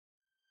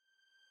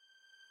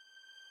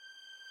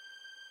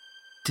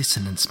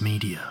Dissonance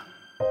Media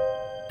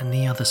and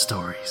the Other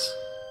Stories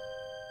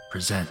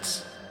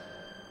presents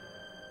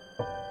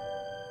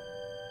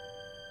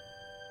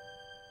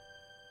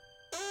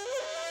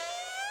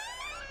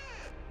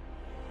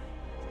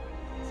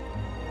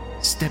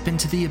Step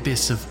into the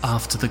abyss of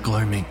After the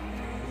Gloaming,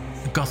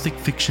 a gothic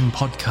fiction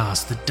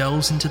podcast that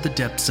delves into the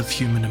depths of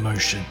human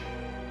emotion.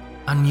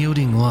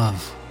 Unyielding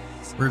love,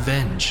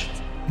 revenge,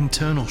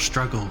 internal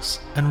struggles,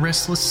 and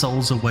restless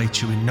souls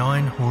await you in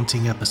 9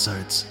 haunting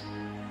episodes,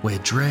 where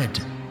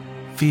dread,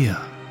 fear,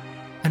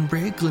 and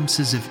rare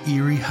glimpses of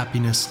eerie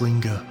happiness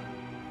linger.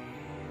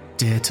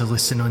 Dare to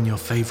listen on your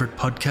favourite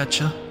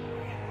podcatcher?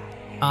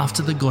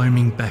 After the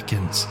Gloaming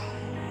beckons.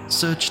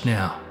 Search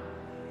now,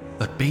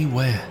 but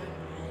beware.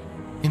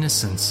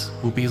 Innocence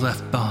will be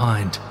left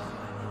behind.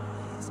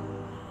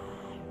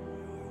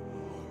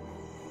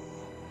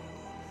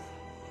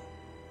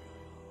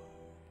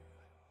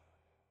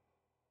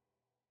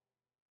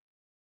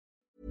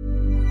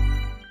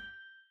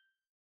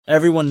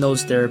 Everyone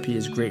knows therapy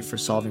is great for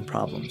solving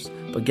problems,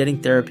 but getting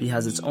therapy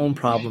has its own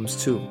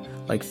problems too,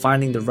 like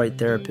finding the right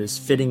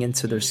therapist, fitting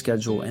into their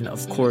schedule, and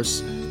of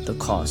course, the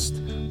cost.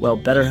 Well,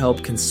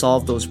 BetterHelp can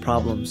solve those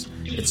problems.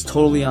 It's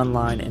totally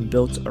online and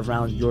built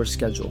around your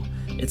schedule.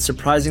 It's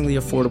surprisingly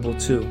affordable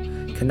too.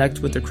 Connect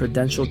with a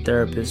credentialed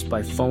therapist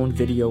by phone,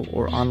 video,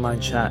 or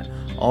online chat,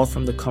 all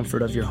from the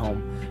comfort of your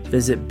home.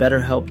 Visit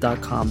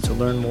BetterHelp.com to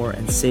learn more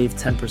and save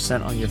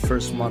 10% on your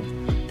first month.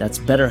 That's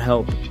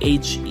BetterHelp,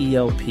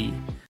 H-E-L-P.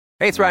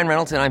 Hey, it's Ryan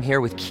Reynolds, and I'm here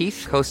with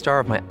Keith, co-star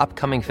of my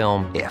upcoming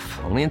film, If,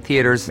 only in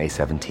theaters May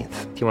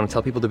 17th. Do you want to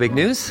tell people the big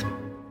news?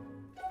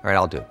 All right,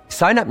 I'll do it.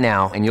 Sign up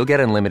now and you'll get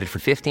unlimited for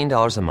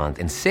 $15 a month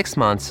and 6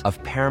 months of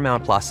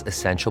Paramount Plus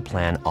Essential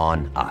Plan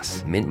on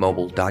us.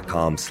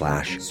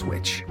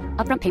 MintMobile.com/switch.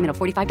 Upfront payment of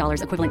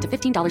 $45 equivalent to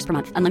 $15 per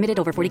month. Unlimited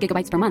over 40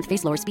 gigabytes per month.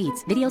 Face lower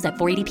speeds. Videos at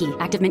 480p.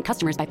 Active Mint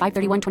customers by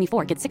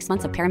 531.24 get 6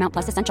 months of Paramount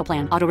Plus Essential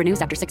Plan. Auto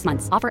renews after 6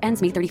 months. Offer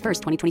ends May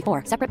 31st,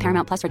 2024. Separate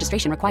Paramount Plus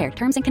registration required.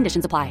 Terms and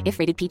conditions apply if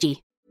rated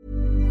PG.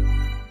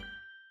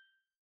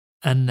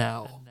 And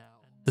now,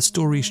 the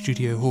Story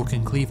Studio Hawk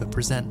and Cleaver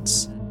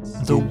presents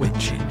The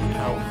Witching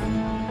Hour.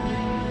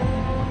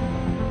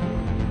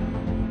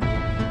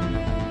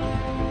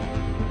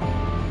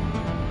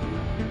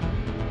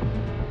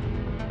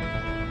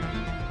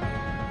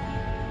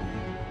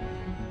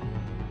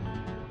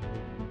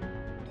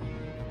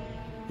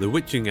 The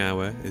Witching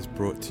Hour is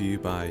brought to you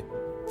by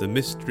the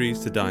Mysteries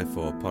to Die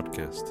For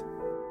podcast.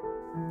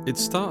 It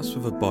starts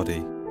with a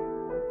body.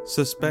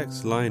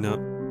 Suspects line up,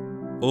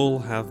 all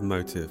have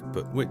motive,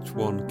 but which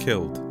one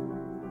killed?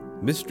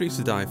 Mysteries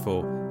to Die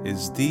For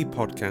is the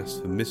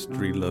podcast for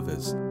mystery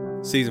lovers.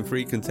 Season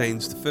 3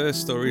 contains the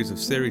first stories of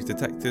series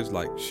detectives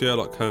like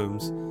Sherlock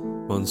Holmes,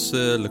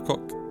 Monsieur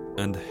Lecoq,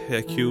 and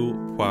Hercule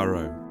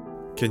Poirot.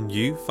 Can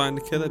you find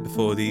the killer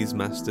before these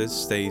masters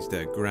stage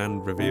their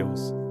grand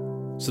reveals?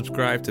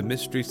 Subscribe to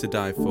Mysteries to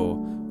Die For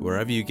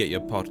wherever you get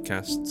your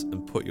podcasts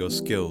and put your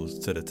skills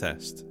to the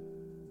test.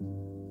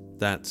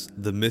 That's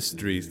the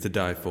Mysteries to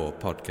Die For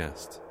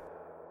podcast.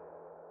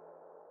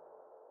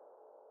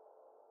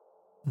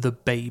 The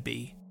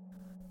Baby.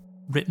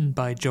 Written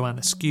by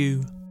Joanna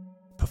Skew.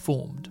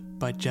 Performed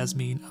by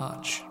Jasmine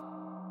Arch.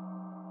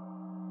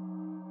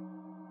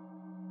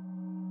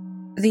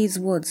 These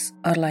woods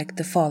are like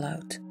the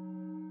fallout.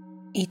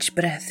 Each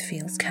breath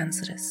feels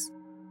cancerous,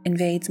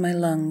 invades my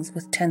lungs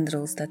with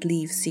tendrils that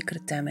leave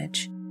secret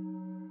damage.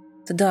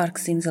 The dark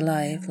seems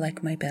alive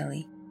like my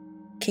belly,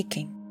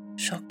 kicking,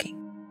 shocking,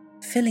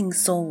 filling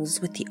souls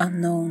with the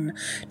unknown,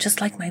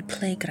 just like my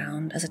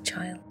playground as a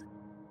child,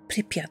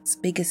 Pripyat's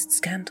biggest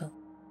scandal.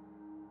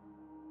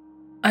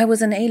 I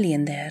was an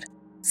alien there,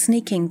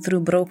 sneaking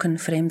through broken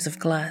frames of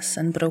glass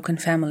and broken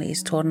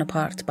families torn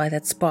apart by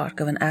that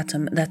spark of an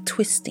atom, that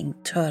twisting,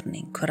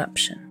 turning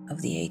corruption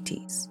of the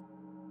 80s.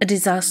 A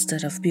disaster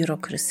of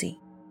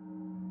bureaucracy.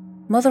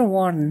 Mother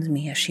warned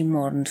me as she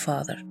mourned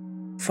father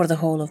for the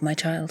whole of my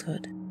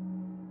childhood.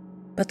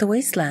 But the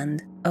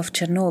wasteland of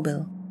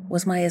Chernobyl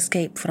was my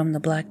escape from the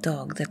black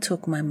dog that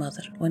took my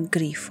mother when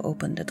grief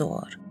opened the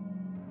door.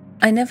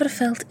 I never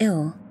felt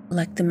ill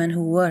like the men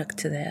who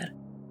worked there.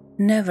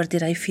 Never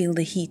did I feel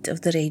the heat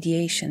of the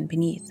radiation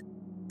beneath,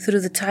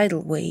 through the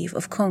tidal wave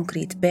of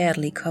concrete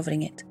barely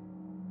covering it.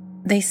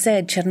 They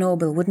said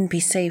Chernobyl wouldn't be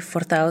safe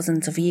for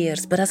thousands of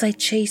years, but as I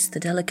chased the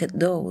delicate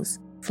does,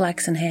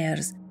 flaxen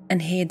hairs,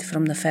 and hid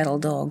from the feral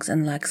dogs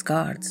and lax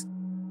guards,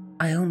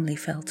 I only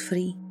felt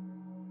free.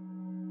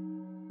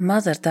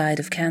 Mother died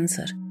of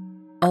cancer,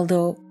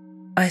 although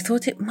I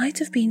thought it might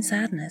have been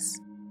sadness.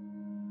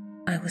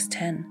 I was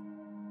 10.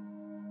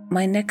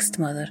 My next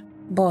mother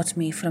bought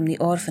me from the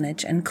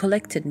orphanage and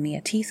collected me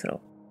at Heathrow.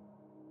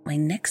 My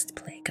next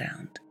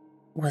playground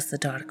was the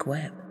dark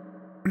web.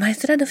 My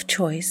thread of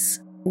choice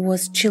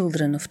was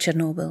Children of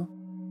Chernobyl,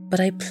 but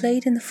I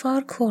played in the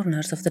far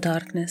corners of the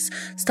darkness,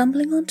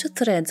 stumbling onto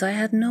threads I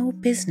had no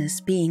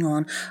business being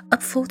on,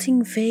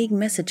 upvoting vague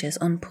messages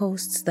on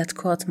posts that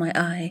caught my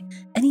eye,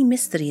 any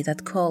mystery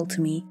that called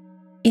to me,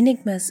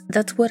 enigmas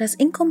that were as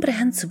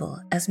incomprehensible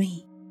as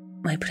me,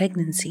 my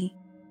pregnancy.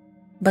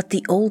 But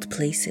the old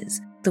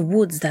places, the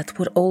woods that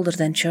were older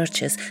than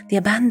churches, the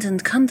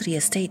abandoned country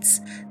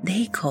estates,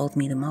 they called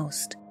me the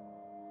most.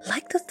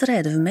 Like the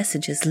thread of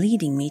messages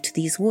leading me to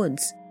these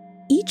woods,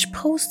 each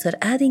poster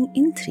adding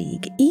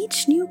intrigue,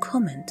 each new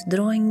comment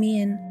drawing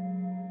me in,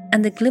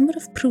 and a glimmer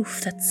of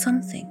proof that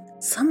something,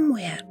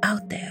 somewhere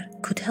out there,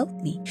 could help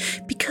me,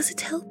 because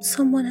it helped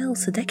someone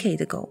else a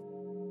decade ago.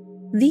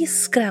 These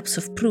scraps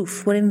of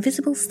proof were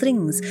invisible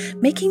strings,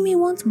 making me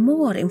want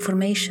more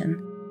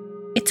information.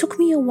 It took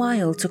me a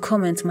while to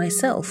comment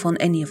myself on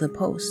any of the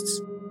posts.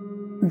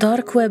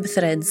 Dark web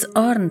threads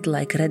aren't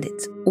like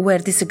Reddit, where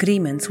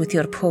disagreements with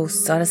your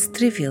posts are as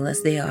trivial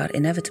as they are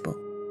inevitable.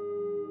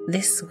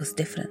 This was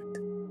different.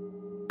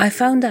 I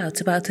found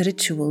out about a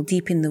ritual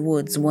deep in the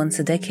woods once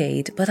a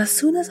decade, but as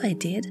soon as I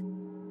did,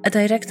 a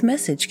direct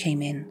message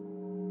came in.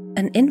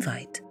 An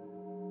invite.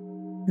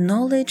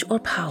 Knowledge or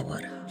power,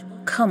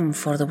 come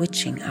for the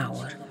witching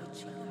hour.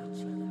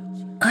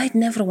 I'd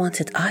never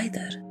wanted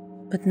either,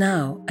 but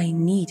now I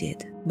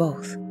needed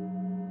both.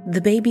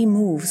 The baby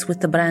moves with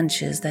the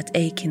branches that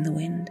ache in the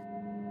wind.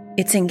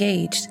 It's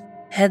engaged,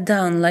 head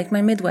down, like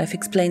my midwife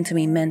explained to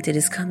me meant it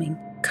is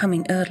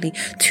coming early,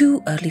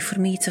 too early for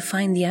me to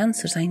find the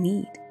answers I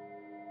need.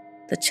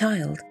 The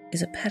child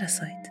is a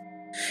parasite.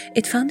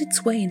 It found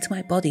its way into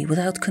my body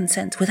without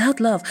consent, without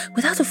love,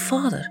 without a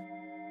father.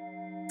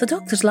 The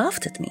doctors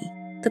laughed at me.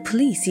 The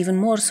police even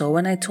more so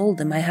when I told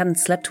them I hadn't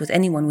slept with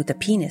anyone with a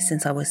penis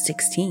since I was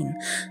 16.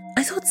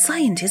 I thought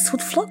scientists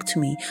would flock to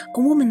me. A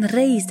woman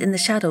raised in the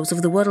shadows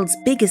of the world's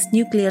biggest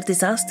nuclear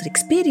disaster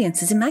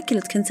experiences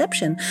immaculate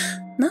conception.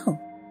 No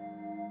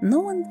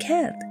one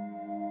cared.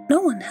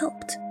 No one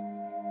helped.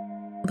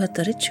 But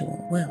the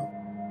ritual will.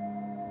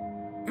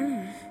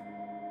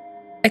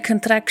 A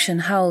contraction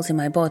howls in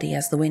my body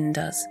as the wind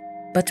does.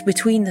 But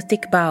between the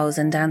thick boughs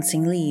and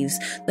dancing leaves,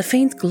 the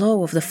faint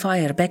glow of the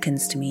fire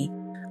beckons to me.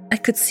 I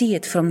could see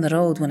it from the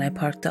road when I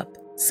parked up,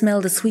 smell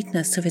the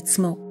sweetness of its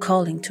smoke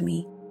calling to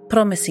me,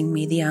 promising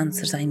me the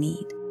answers I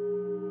need.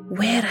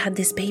 Where had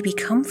this baby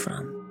come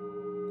from?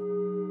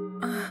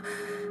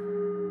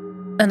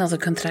 Another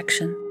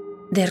contraction.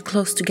 They're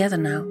close together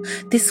now.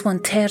 This one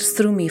tears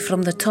through me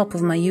from the top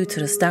of my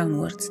uterus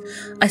downwards.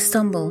 I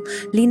stumble,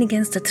 lean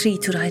against a tree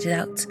to ride it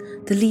out.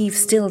 The leaves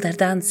still their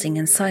dancing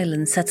and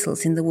silence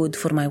settles in the wood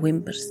for my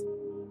whimpers.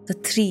 The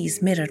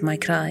trees mirror my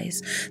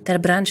cries. Their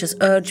branches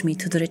urge me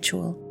to the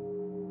ritual.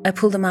 I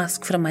pull the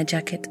mask from my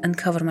jacket and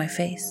cover my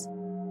face.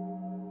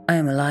 I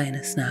am a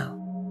lioness now.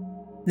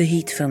 The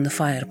heat from the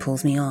fire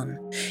pulls me on.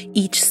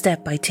 Each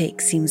step I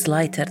take seems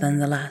lighter than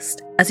the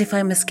last, as if I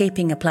am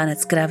escaping a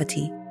planet's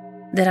gravity.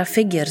 There are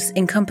figures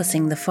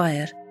encompassing the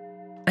fire.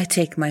 I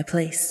take my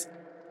place.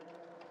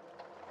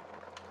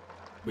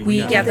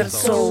 We gather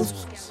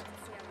souls,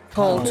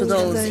 call to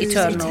those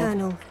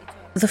eternal.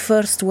 The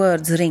first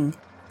words ring,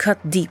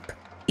 cut deep,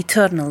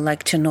 eternal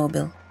like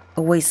Chernobyl,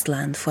 a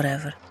wasteland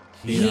forever.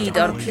 Heed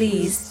our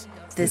pleas,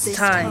 this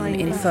time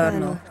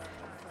infernal.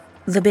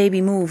 The baby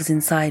moves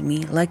inside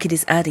me like it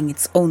is adding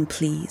its own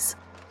pleas.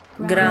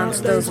 Grant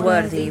those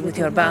worthy with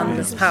your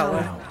boundless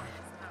power.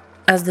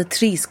 As the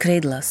trees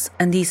cradle us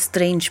and these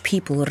strange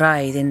people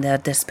writhe in their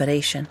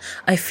desperation,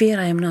 I fear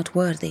I am not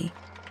worthy.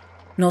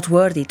 Not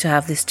worthy to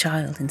have this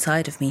child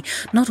inside of me,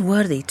 not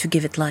worthy to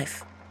give it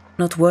life,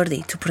 not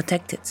worthy to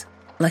protect it,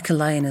 like a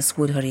lioness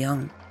would her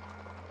young.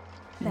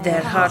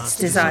 Their hearts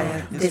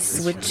desire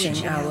this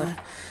witching hour,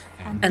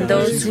 and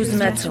those whose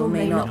metal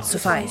may not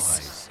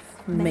suffice,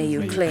 may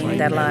you claim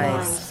their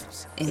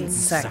lives in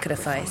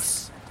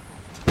sacrifice.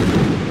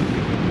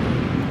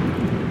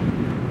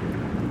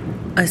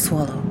 I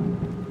swallow.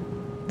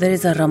 There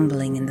is a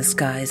rumbling in the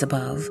skies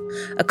above.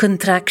 A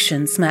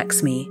contraction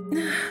smacks me.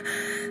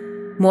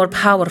 More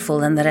powerful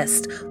than the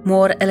rest,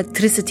 more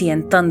electricity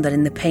and thunder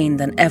in the pain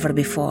than ever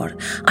before.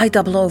 I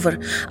double over.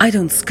 I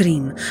don't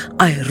scream.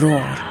 I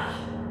roar.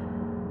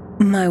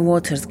 My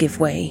waters give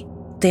way.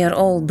 They are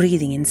all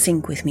breathing in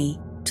sync with me.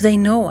 Do they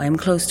know I am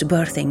close to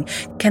birthing?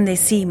 Can they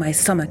see my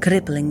stomach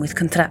rippling with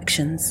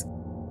contractions?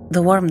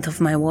 The warmth of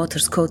my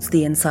waters coats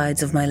the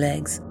insides of my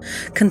legs.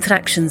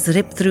 Contractions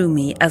rip through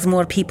me as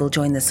more people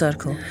join the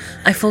circle.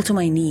 I fall to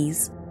my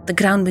knees. The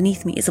ground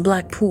beneath me is a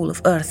black pool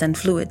of earth and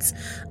fluids.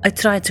 I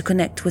try to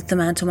connect with the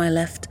man to my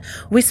left,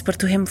 whisper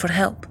to him for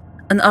help,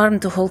 an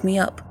arm to hold me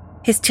up.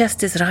 His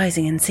chest is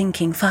rising and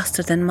sinking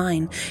faster than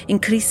mine,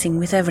 increasing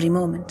with every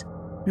moment.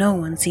 No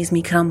one sees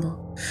me crumble.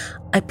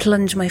 I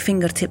plunge my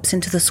fingertips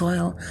into the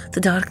soil,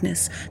 the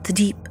darkness, the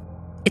deep.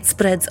 It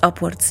spreads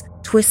upwards,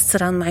 twists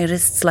around my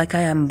wrists like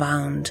I am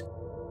bound.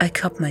 I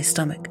cup my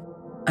stomach.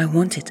 I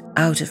want it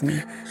out of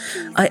me.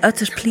 I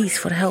utter pleas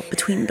for help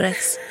between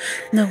breaths.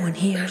 No one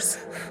hears.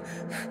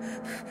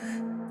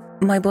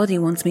 My body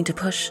wants me to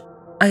push.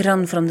 I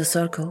run from the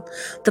circle.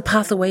 The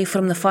path away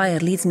from the fire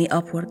leads me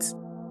upwards.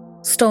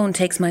 Stone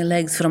takes my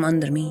legs from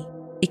under me.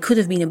 It could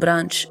have been a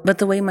branch, but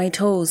the way my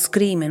toes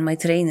scream and my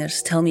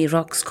trainers tell me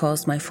rocks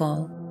caused my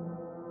fall.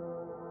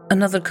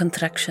 Another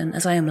contraction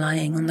as I am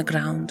lying on the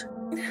ground.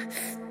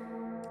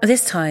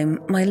 This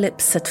time, my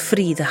lips set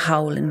free the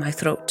howl in my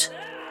throat.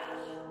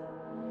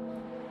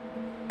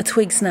 A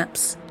twig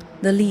snaps.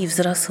 The leaves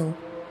rustle.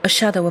 A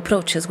shadow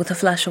approaches with a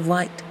flash of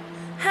white.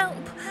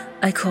 "Help!"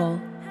 I call.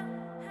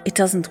 It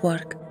doesn't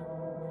work.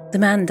 The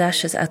man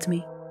dashes at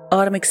me,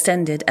 arm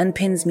extended, and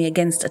pins me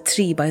against a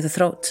tree by the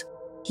throat.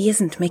 He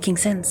isn't making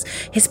sense.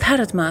 His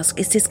parrot mask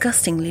is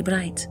disgustingly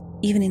bright,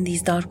 even in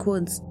these dark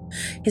woods.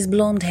 His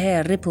blonde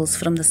hair ripples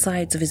from the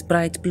sides of his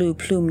bright blue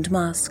plumed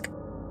mask.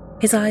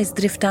 His eyes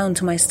drift down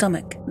to my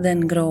stomach,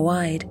 then grow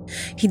wide.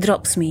 He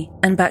drops me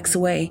and backs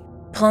away,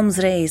 palms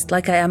raised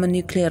like I am a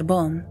nuclear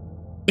bomb.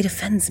 It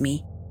offends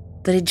me.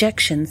 The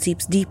rejection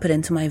seeps deeper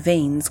into my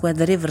veins where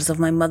the rivers of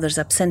my mother's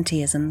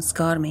absenteeism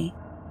scar me.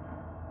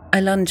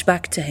 I lunge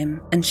back to him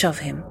and shove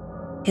him.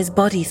 His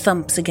body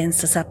thumps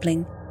against a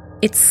sapling.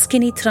 Its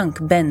skinny trunk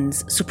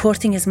bends,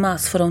 supporting his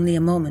mass for only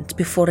a moment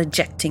before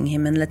ejecting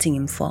him and letting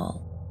him fall.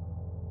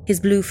 His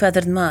blue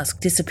feathered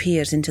mask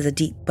disappears into the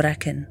deep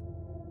bracken.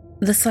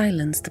 The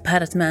silence the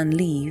parrot man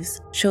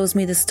leaves shows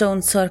me the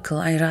stone circle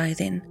I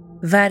writhe in,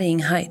 varying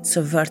heights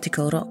of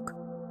vertical rock.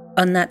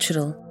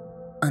 Unnatural,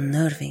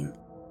 unnerving.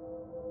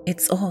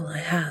 It's all I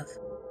have.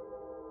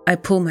 I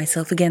pull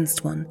myself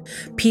against one,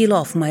 peel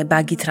off my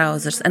baggy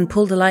trousers, and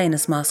pull the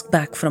lioness mask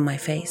back from my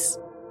face.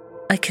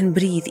 I can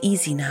breathe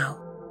easy now.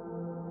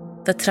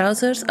 The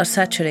trousers are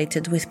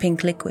saturated with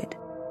pink liquid.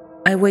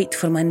 I wait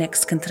for my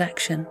next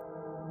contraction.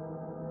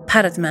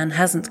 Parrot man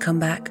hasn't come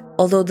back,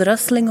 although the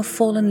rustling of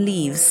fallen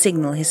leaves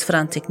signal his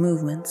frantic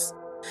movements.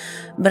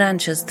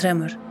 Branches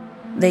tremor.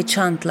 They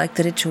chant like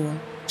the ritual,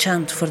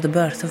 chant for the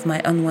birth of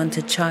my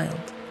unwanted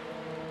child.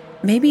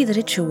 Maybe the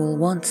ritual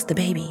wants the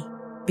baby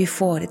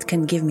before it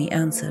can give me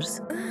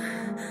answers.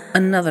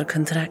 Another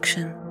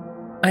contraction.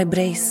 I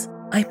brace.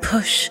 I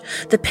push.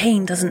 The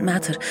pain doesn't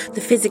matter.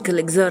 The physical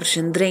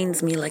exertion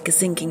drains me like a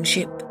sinking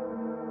ship.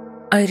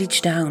 I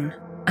reach down.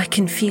 I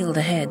can feel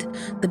the head.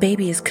 The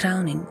baby is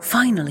crowning,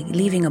 finally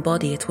leaving a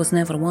body it was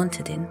never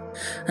wanted in.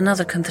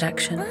 Another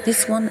contraction,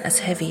 this one as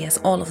heavy as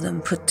all of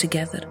them put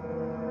together.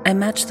 I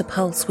match the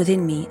pulse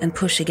within me and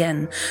push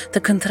again.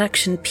 The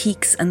contraction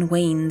peaks and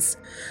wanes.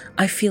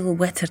 I feel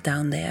wetter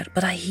down there,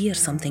 but I hear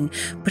something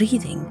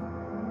breathing.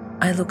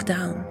 I look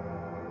down.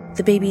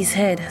 The baby's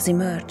head has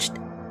emerged.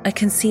 I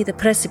can see the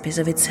precipice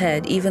of its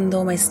head even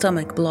though my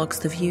stomach blocks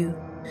the view.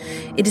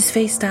 It is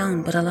face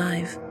down but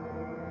alive.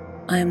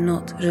 I am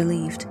not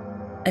relieved.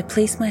 I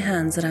place my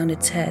hands around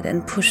its head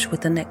and push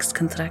with the next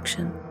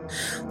contraction.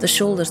 The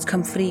shoulders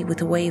come free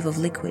with a wave of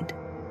liquid.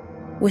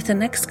 With the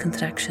next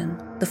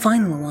contraction, the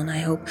final one I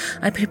hope,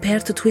 I prepare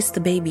to twist the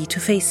baby to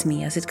face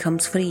me as it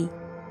comes free.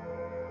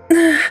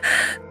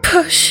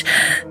 Push!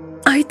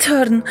 I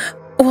turn,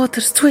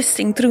 water's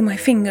twisting through my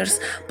fingers,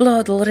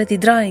 blood already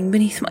drying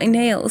beneath my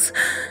nails.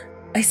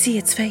 I see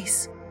its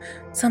face.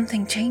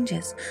 Something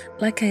changes,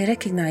 like I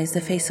recognize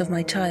the face of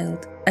my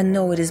child and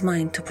know it is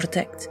mine to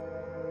protect.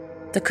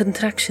 The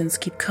contractions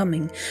keep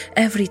coming,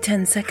 every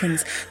 10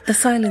 seconds, the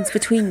silence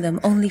between them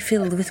only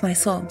filled with my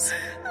sobs.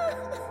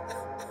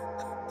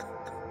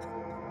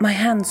 My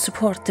hands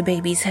support the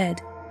baby's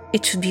head.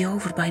 It should be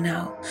over by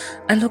now.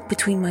 I look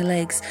between my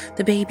legs.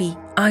 The baby,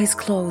 eyes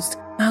closed,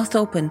 mouth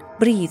open,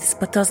 breathes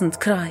but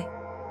doesn't cry.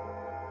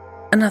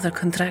 Another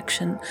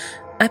contraction.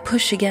 I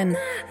push again,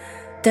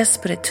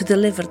 desperate to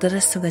deliver the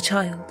rest of the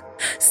child.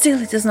 Still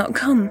it does not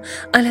come.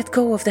 I let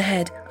go of the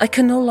head. I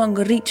can no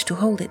longer reach to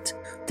hold it.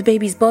 The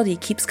baby's body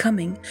keeps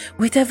coming.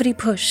 With every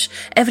push,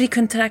 every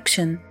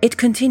contraction, it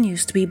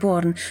continues to be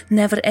born,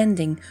 never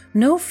ending.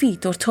 No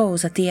feet or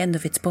toes at the end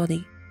of its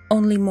body.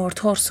 Only more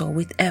torso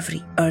with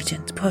every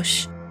urgent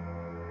push.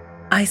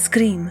 I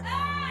scream.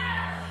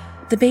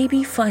 The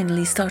baby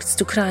finally starts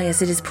to cry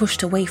as it is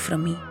pushed away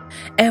from me.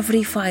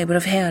 Every fiber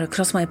of hair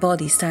across my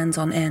body stands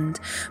on end.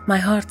 My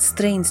heart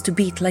strains to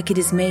beat like it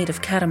is made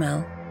of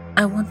caramel.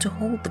 I want to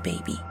hold the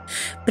baby,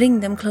 bring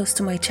them close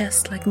to my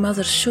chest like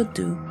mothers should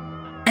do.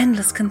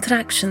 Endless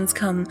contractions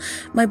come.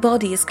 My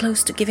body is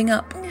close to giving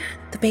up.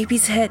 The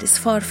baby's head is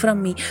far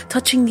from me,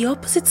 touching the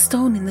opposite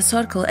stone in the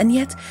circle, and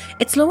yet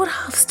its lower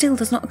half still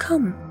does not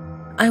come.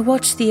 I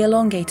watch the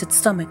elongated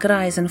stomach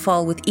rise and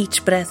fall with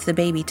each breath the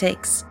baby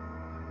takes.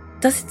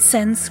 Does it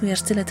sense we are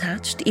still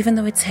attached, even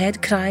though its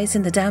head cries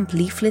in the damp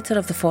leaf litter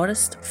of the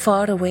forest,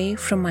 far away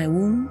from my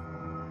womb?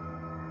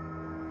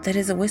 There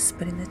is a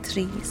whisper in the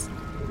trees.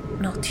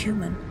 Not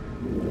human,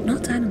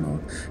 not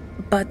animal,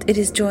 but it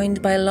is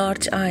joined by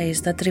large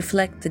eyes that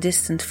reflect the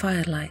distant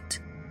firelight.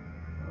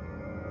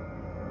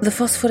 The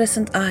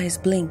phosphorescent eyes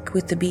blink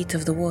with the beat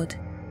of the wood,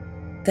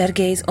 their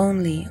gaze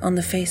only on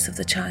the face of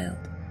the child,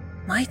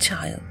 my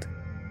child.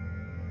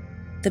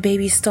 The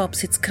baby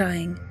stops its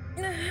crying.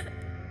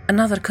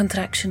 Another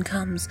contraction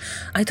comes.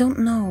 I don't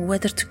know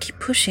whether to keep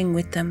pushing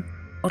with them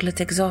or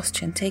let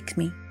exhaustion take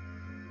me.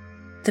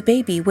 The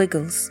baby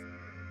wiggles.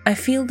 I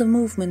feel the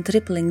movement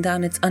rippling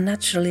down its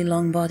unnaturally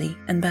long body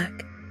and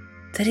back.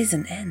 There is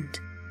an end.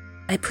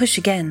 I push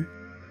again.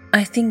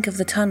 I think of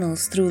the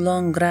tunnels through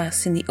long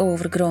grass in the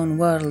overgrown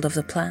world of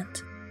the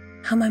plant.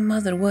 How my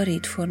mother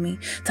worried for me,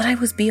 that I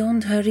was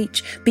beyond her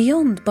reach,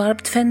 beyond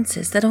barbed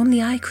fences that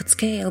only I could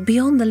scale,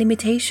 beyond the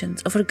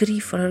limitations of her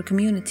grief for her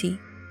community.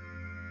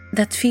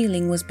 That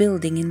feeling was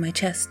building in my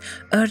chest,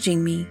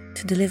 urging me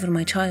to deliver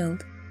my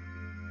child.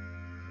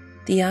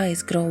 The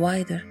eyes grow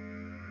wider.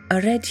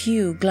 A red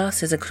hue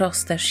glasses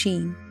across their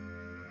sheen.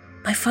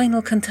 My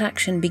final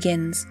contraction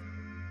begins.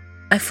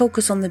 I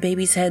focus on the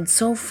baby's head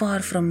so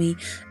far from me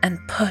and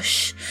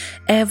push.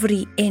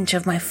 Every inch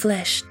of my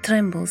flesh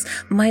trembles.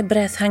 My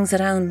breath hangs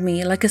around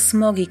me like a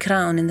smoggy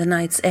crown in the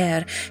night's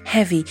air,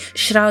 heavy,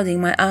 shrouding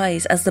my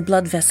eyes as the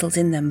blood vessels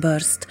in them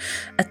burst.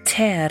 A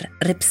tear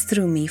rips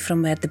through me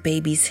from where the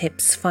baby's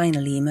hips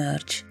finally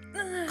emerge.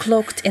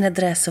 Cloaked in a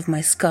dress of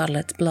my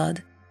scarlet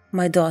blood,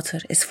 my daughter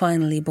is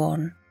finally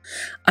born.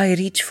 I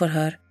reach for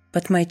her,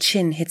 but my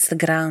chin hits the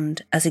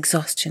ground as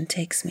exhaustion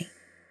takes me.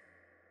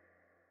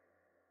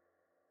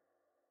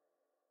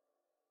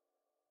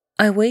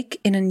 I wake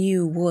in a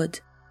new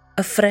wood.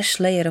 A fresh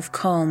layer of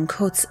calm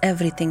coats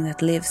everything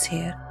that lives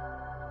here.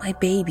 My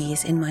baby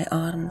is in my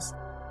arms.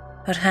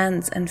 Her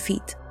hands and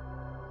feet,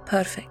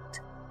 perfect.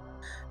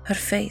 Her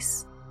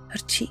face, her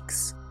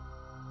cheeks,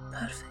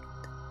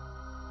 perfect.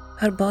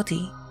 Her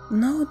body,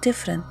 no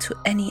different to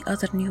any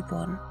other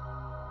newborn,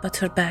 but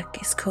her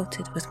back is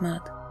coated with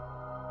mud.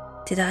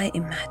 Did I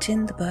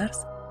imagine the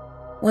birth?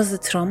 Was the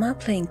trauma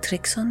playing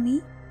tricks on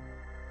me?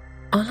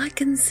 All I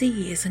can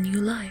see is a new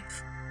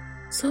life.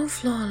 So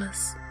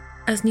flawless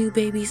as new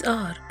babies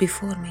are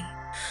before me,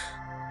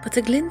 but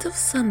a glint of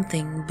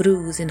something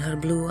brews in her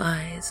blue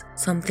eyes,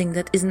 something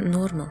that isn't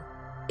normal,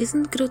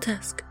 isn't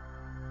grotesque,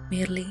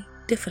 merely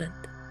different.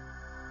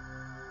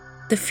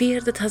 The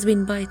fear that has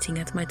been biting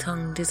at my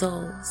tongue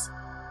dissolves.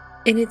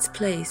 In its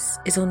place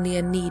is only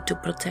a need to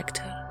protect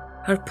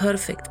her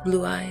perfect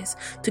blue eyes,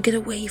 to get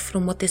away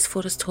from what this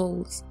forest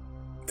holds,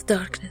 the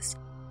darkness,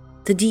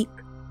 the deep.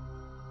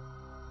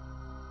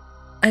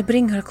 I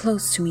bring her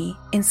close to me,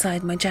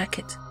 inside my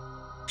jacket.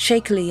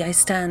 Shakily I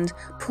stand,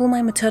 pull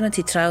my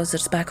maternity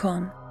trousers back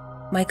on.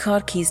 My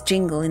car keys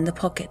jingle in the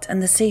pocket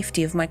and the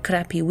safety of my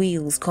crappy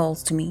wheels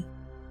calls to me.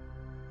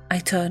 I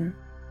turn.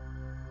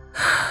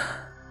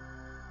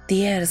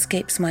 The air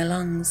escapes my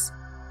lungs.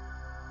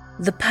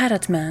 The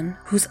parrot man,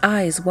 whose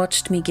eyes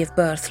watched me give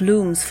birth,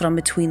 looms from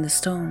between the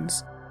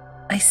stones.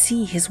 I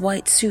see his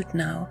white suit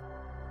now,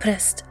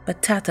 pressed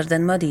but tattered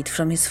and muddied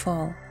from his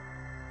fall.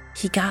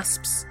 He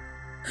gasps.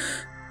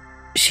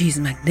 She's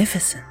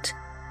magnificent.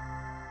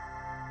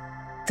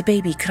 The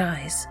baby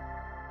cries.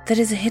 There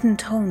is a hidden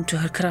tone to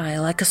her cry,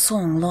 like a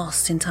song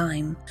lost in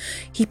time.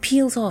 He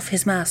peels off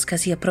his mask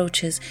as he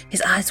approaches,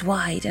 his eyes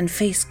wide and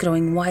face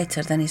growing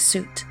whiter than his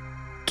suit.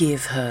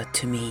 Give her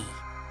to me.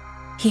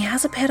 He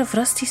has a pair of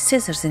rusty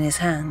scissors in his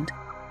hand.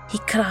 He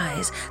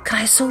cries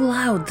so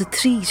loud the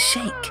trees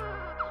shake.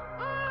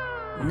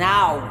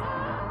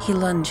 Now! He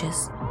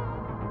lunges.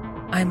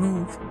 I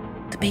move.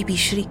 The baby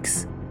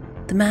shrieks.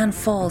 The man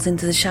falls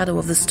into the shadow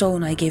of the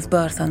stone I gave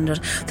birth under,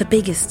 the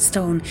biggest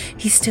stone.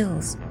 He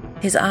stills,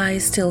 his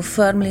eyes still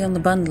firmly on the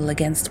bundle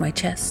against my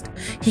chest.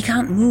 He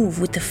can't move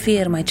with the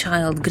fear my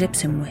child grips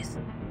him with.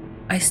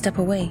 I step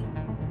away.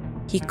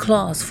 He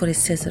claws for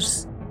his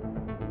scissors.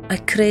 I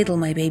cradle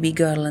my baby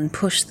girl and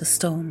push the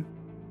stone.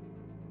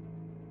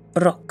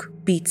 Rock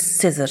beats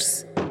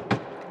scissors.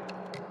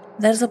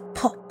 There's a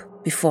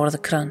pop before the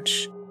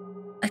crunch.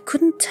 I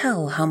couldn't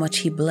tell how much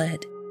he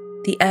bled.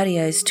 The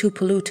area is too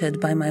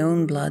polluted by my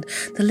own blood,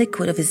 the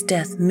liquid of his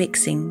death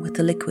mixing with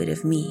the liquid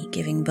of me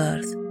giving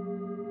birth.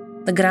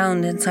 The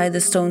ground inside the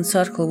stone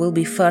circle will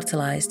be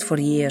fertilized for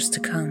years to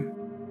come.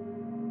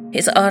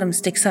 His arm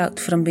sticks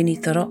out from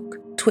beneath the rock,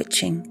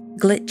 twitching,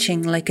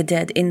 glitching like a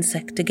dead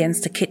insect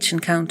against a kitchen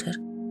counter.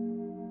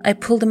 I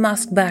pull the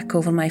mask back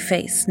over my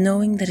face,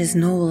 knowing there is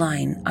no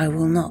line I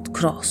will not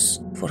cross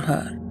for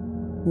her.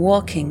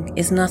 Walking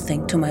is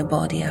nothing to my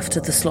body after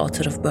the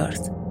slaughter of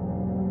birth.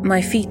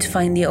 My feet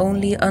find the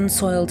only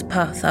unsoiled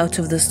path out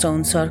of the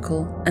stone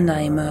circle, and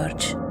I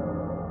emerge.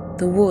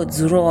 The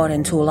woods roar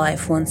into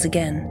life once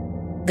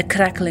again. The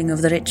crackling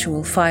of the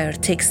ritual fire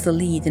takes the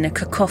lead in a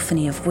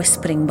cacophony of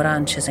whispering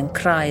branches and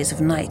cries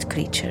of night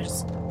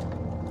creatures.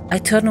 I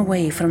turn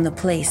away from the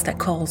place that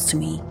calls to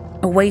me,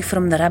 away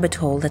from the rabbit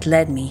hole that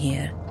led me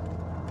here.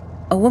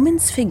 A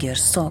woman's figure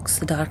stalks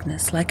the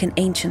darkness like an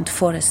ancient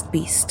forest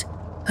beast.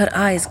 Her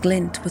eyes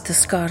glint with the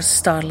scar's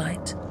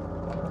starlight.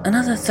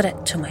 Another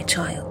threat to my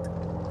child.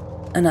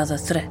 Another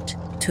threat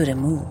to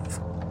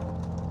remove.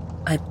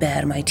 I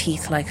bare my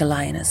teeth like a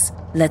lioness,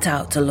 let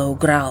out a low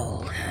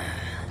growl.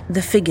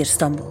 The figure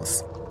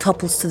stumbles,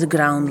 topples to the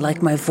ground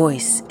like my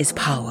voice is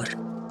power.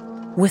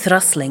 With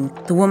rustling,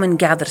 the woman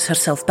gathers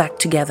herself back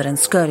together and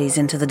scurries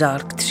into the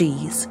dark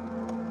trees.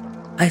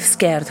 I've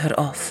scared her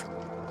off.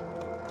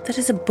 There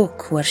is a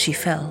book where she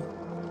fell.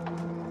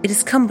 It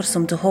is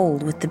cumbersome to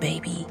hold with the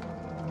baby.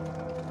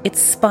 Its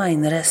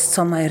spine rests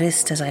on my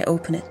wrist as I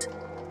open it.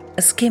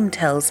 A skim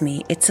tells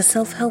me it's a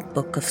self-help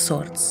book of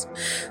sorts.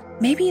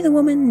 Maybe the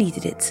woman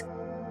needed it.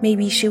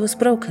 Maybe she was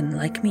broken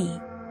like me.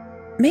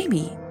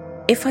 Maybe,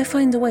 if I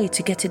find a way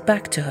to get it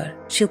back to her,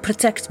 she'll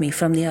protect me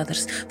from the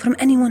others, from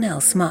anyone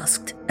else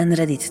masked and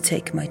ready to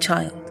take my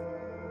child.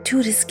 Too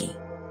risky.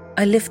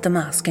 I lift the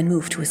mask and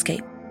move to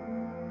escape.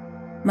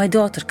 My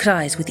daughter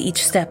cries with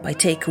each step I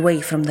take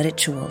away from the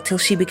ritual till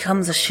she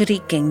becomes a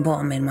shrieking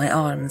bomb in my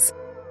arms.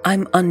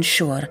 I'm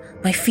unsure.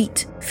 My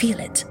feet feel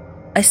it.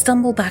 I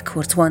stumble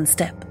backwards one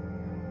step.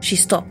 She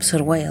stops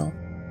her wail.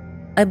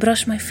 I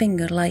brush my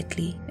finger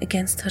lightly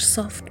against her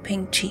soft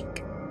pink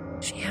cheek.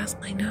 She has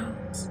my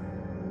nose.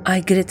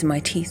 I grit my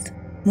teeth,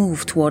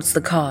 move towards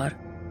the car.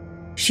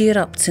 She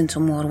erupts into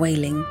more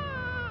wailing.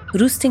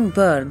 Roosting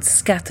birds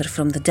scatter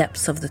from the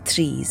depths of the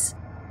trees.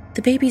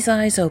 The baby's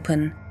eyes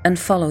open and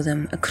follow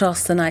them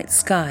across the night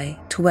sky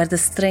to where the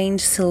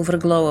strange silver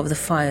glow of the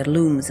fire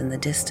looms in the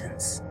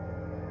distance.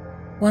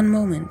 One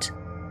moment,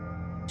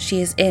 she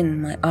is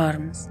in my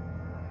arms.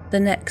 The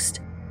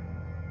next,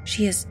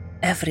 she is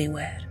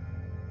everywhere.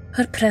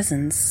 Her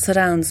presence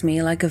surrounds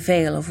me like a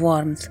veil of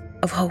warmth,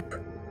 of hope,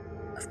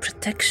 of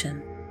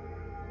protection.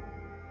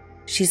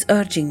 She's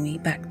urging me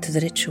back to the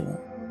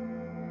ritual.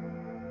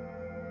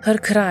 Her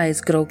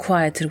cries grow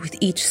quieter with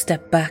each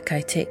step back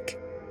I take.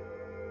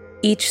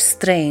 Each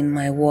strain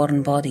my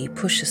worn body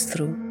pushes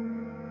through.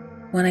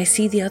 When I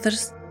see the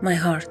others, my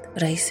heart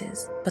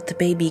races, but the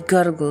baby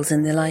gurgles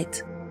in the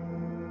light.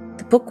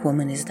 The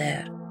bookwoman is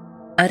there.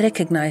 I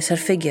recognize her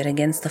figure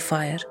against the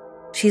fire.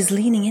 She is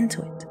leaning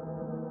into it.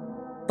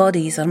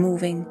 Bodies are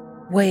moving.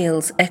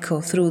 Wails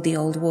echo through the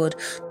old wood.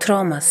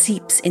 Trauma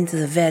seeps into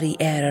the very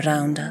air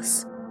around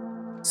us.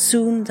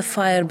 Soon the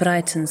fire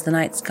brightens the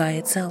night sky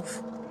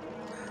itself.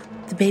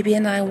 The baby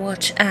and I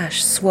watch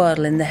ash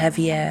swirl in the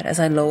heavy air as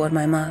I lower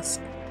my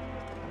mask,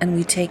 and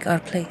we take our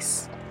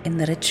place in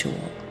the ritual.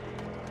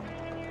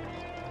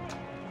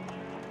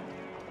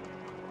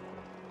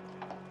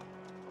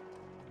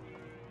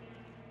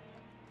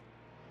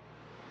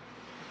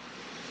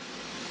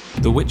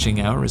 The Witching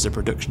Hour is a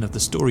production of the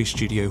Story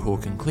Studio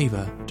Hawk and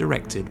Cleaver,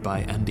 directed by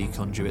Andy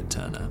Conduit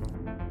Turner.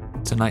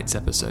 Tonight's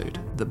episode,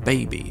 The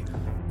Baby,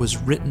 was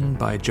written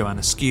by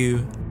Joanna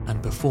Skew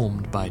and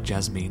performed by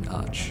Jasmine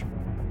Arch.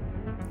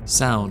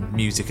 Sound,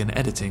 music and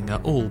editing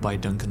are all by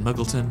Duncan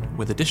Muggleton,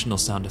 with additional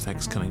sound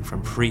effects coming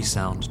from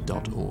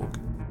freesound.org.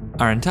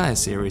 Our entire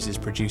series is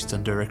produced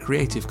under a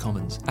Creative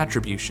Commons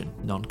Attribution,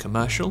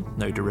 Non-Commercial,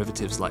 No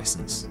Derivatives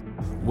license,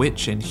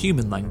 which in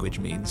human language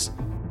means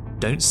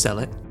don't sell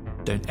it,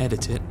 don't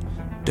edit it,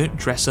 don't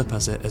dress up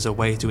as it as a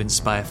way to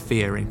inspire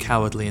fear in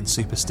cowardly and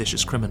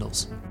superstitious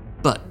criminals,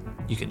 but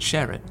you can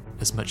share it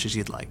as much as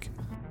you'd like.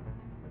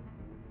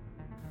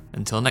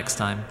 Until next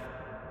time.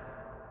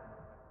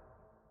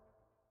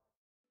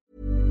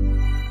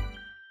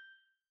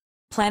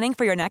 Planning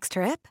for your next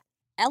trip?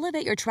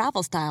 Elevate your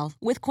travel style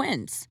with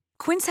Quince.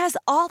 Quince has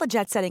all the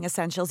jet-setting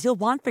essentials you'll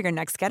want for your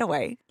next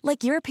getaway,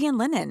 like European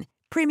linen,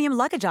 premium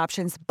luggage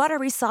options,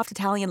 buttery soft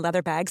Italian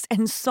leather bags,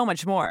 and so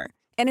much more.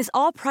 And is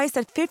all priced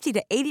at 50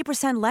 to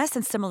 80% less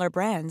than similar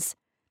brands.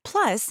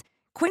 Plus,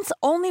 Quince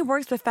only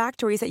works with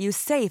factories that use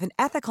safe and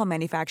ethical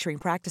manufacturing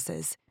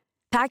practices.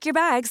 Pack your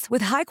bags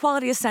with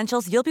high-quality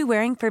essentials you'll be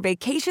wearing for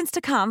vacations to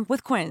come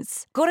with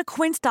Quince. Go to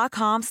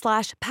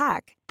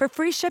quince.com/pack for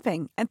free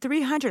shipping and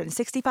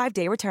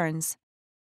 365-day returns.